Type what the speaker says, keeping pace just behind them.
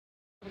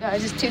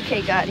Guys, it's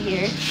 2K got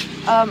here.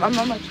 I'm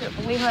on my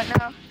trampoline right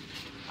now.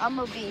 I'm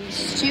gonna be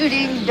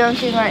shooting,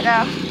 dunking right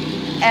now.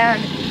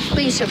 And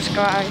please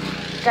subscribe.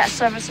 Got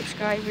 7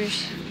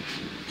 subscribers.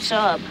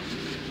 Sub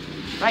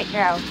right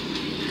now.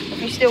 If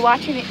you're still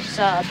watching it,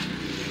 sub.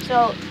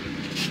 So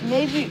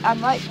maybe I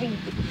might be.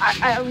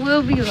 I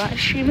will be live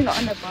streaming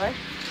on the bus.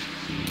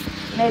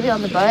 Maybe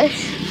on the bus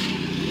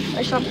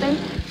or something.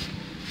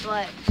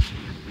 But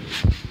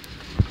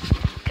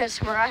because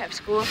where I have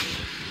school.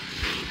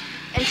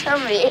 And tell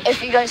me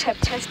if you guys have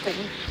testing.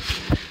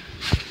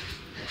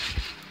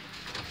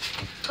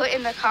 Put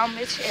in the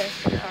comments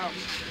if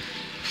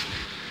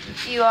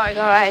you are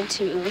going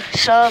to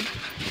sub.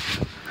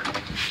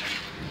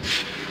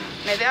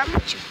 Maybe I'm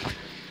not you.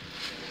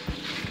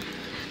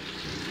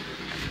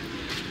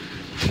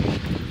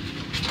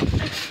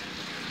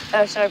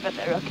 Oh, sorry about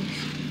that, Rookies.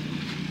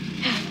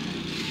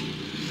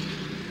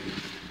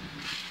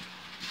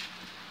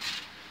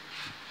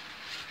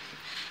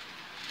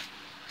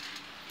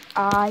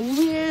 I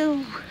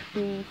will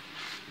be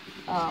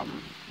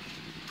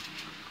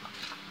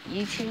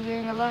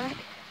YouTubing a lot,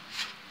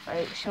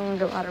 like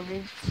showing a lot of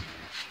vids.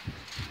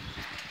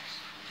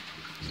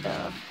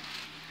 So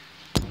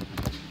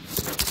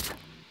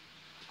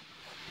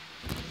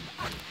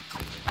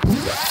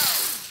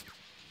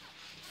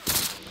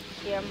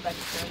yeah, I'm back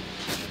to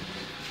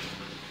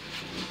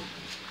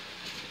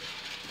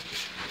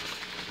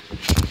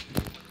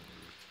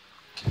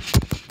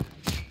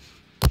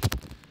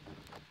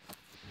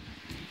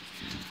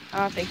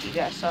I don't think you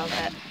guys saw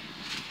that.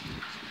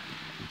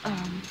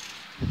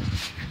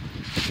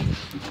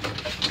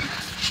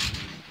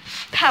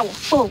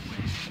 Powerful.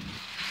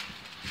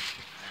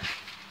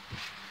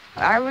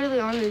 I really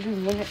only do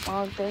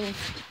minute-long things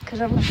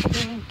because I'm not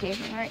doing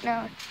gaming right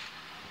now.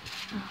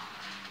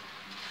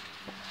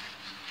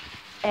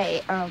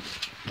 Hey,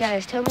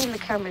 guys, tell me in the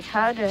comments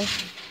how to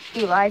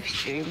do live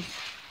streams.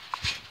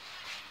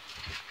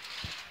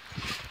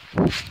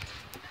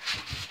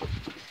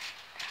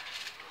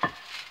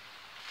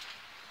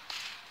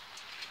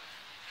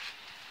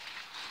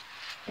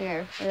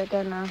 Here, we're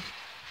gonna.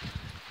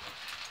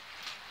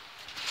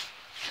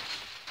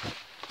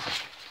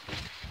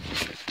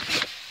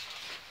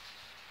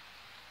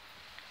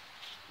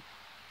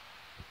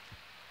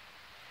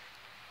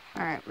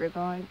 Alright, we're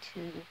going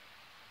to.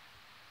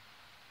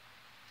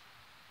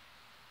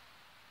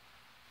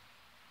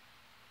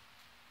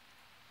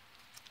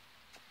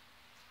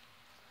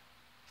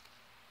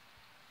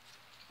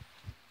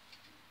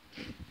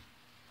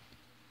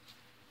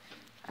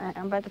 Alright,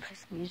 I'm about to put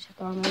some music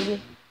on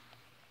maybe.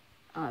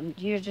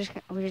 We're just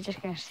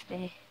gonna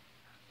stay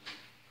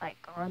like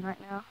on right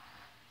now.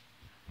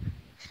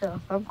 So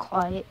if I'm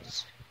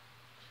quiet,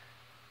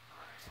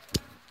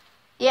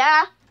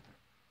 yeah.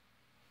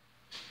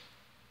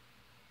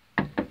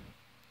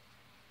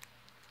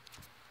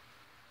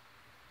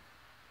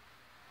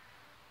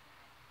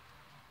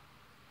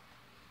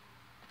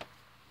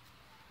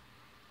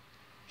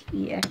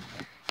 Yeah.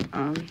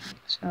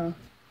 So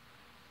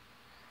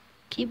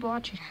keep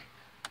watching.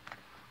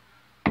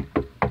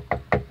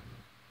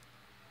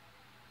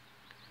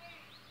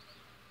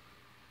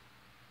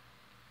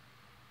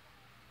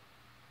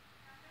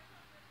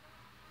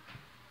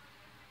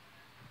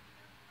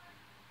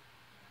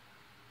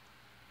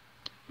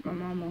 My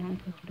mom won't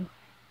help me do it.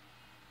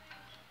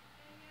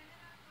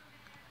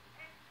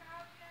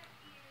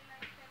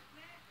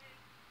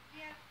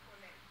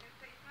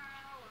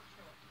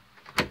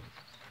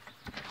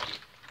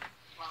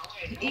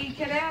 ¿Y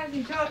qué les has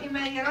dicho? Y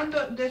me dieron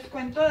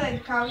descuento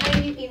del cable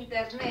y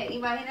internet.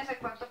 Imagínense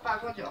cuánto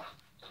pago yo.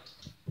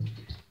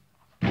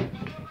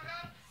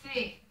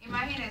 Sí,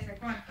 imagínense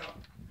cuánto.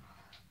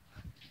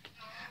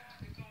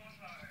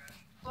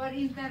 Por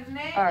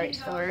internet. Alright,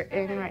 so we're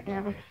in right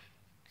now.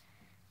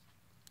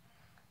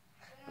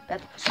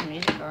 About to put some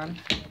music on.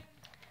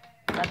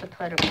 About to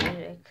play the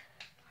music.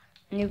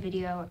 New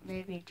video,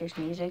 maybe just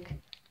music.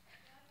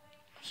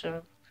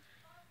 So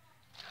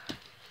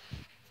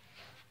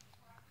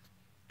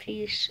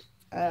peace.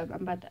 I'm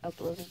about to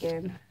upload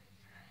again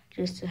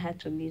just to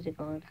have some music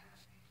on.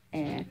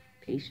 And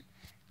peace.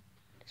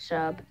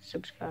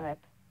 Subscribe,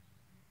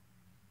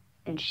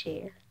 and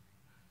share.